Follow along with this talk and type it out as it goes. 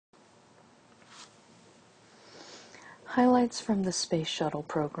Highlights from the Space Shuttle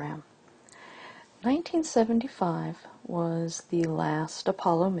program. 1975 was the last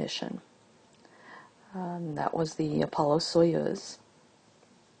Apollo mission. That was the Apollo-Soyuz.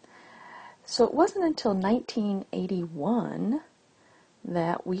 So it wasn't until 1981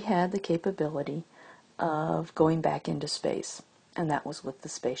 that we had the capability of going back into space, and that was with the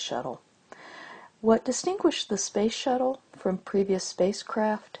Space Shuttle. What distinguished the Space Shuttle from previous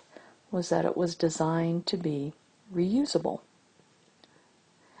spacecraft was that it was designed to be reusable.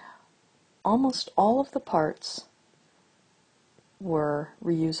 Almost all of the parts were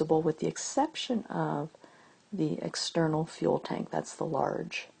reusable with the exception of the external fuel tank. That's the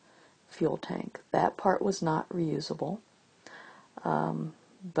large fuel tank. That part was not reusable,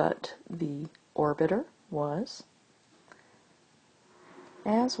 but the orbiter was,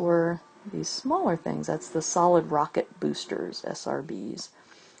 as were these smaller things. That's the solid rocket boosters, SRBs.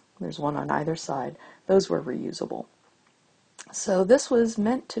 There's one on either side. Those were reusable. So this was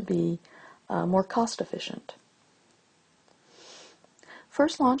meant to be more cost efficient.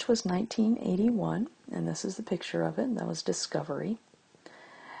 First launch was 1981, and this is the picture of it. That was Discovery.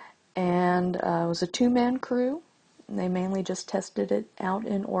 And it was a two-man crew. They mainly just tested it out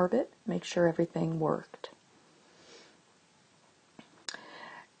in orbit, make sure everything worked.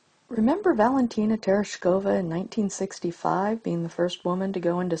 Remember Valentina Tereshkova in 1965 being the first woman to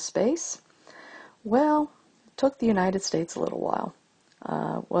go into space? Well, it took the United States a little while.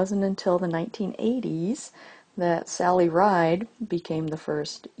 It wasn't until the 1980s that Sally Ride became the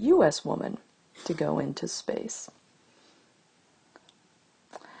first U.S. woman to go into space.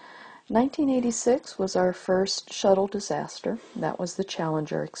 1986 was our first shuttle disaster. That was the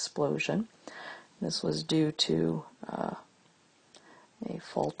Challenger explosion. This was due to a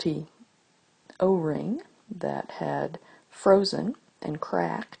faulty O-ring that had frozen and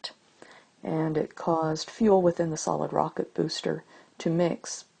cracked, and it caused fuel within the solid rocket booster to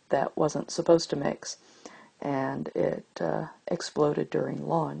mix that wasn't supposed to mix, and it exploded during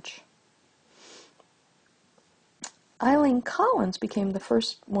launch. Eileen Collins became the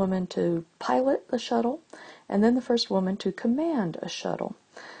first woman to pilot a shuttle, and then the first woman to command a shuttle.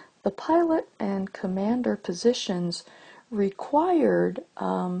 The pilot and commander positions required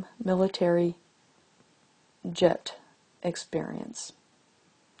military jet experience.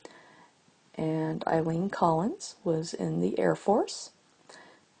 And Eileen Collins was in the Air Force,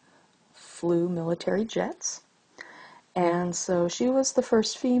 flew military jets, and so she was the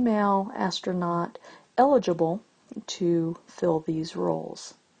first female astronaut eligible to fill these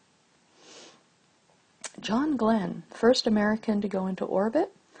roles. John Glenn, first American to go into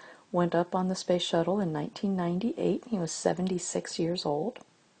orbit, went up on the Space Shuttle in 1998. He was 76 years old.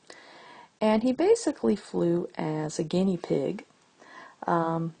 And he basically flew as a guinea pig,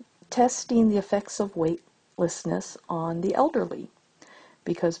 testing the effects of weightlessness on the elderly.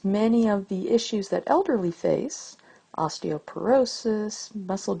 Because many of the issues that elderly face, osteoporosis,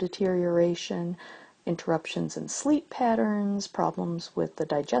 muscle deterioration, interruptions in sleep patterns, problems with the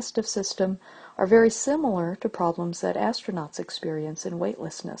digestive system, are very similar to problems that astronauts experience in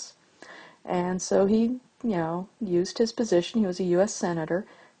weightlessness. And so he, used his position. He was a U.S. Senator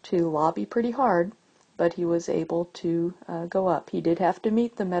to lobby pretty hard, but he was able to go up. He did have to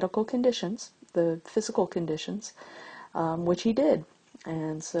meet the medical conditions, the physical conditions, which he did.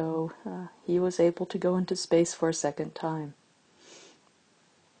 And so he was able to go into space for a second time.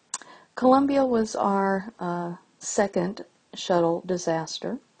 Columbia was our second shuttle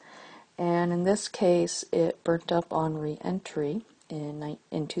disaster, and in this case it burnt up on re-entry in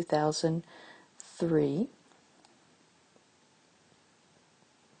 2003.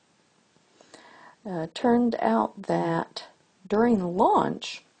 Turned out that during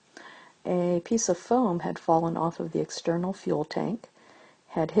launch a piece of foam had fallen off of the external fuel tank,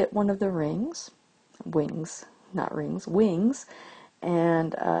 had hit one of the wings,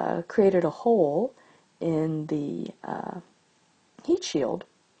 and created a hole in the heat shield.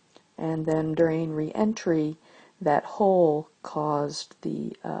 And then during re-entry, that hole caused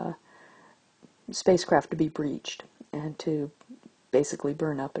the spacecraft to be breached and to basically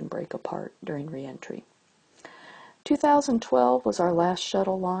burn up and break apart during re-entry. 2012 was our last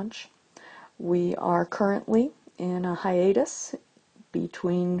shuttle launch. We are currently in a hiatus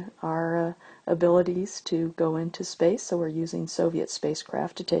between our abilities to go into space, so we're using Soviet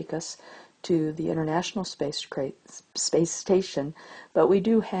spacecraft to take us to the International Space Station, but we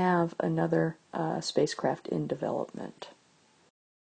do have another spacecraft in development.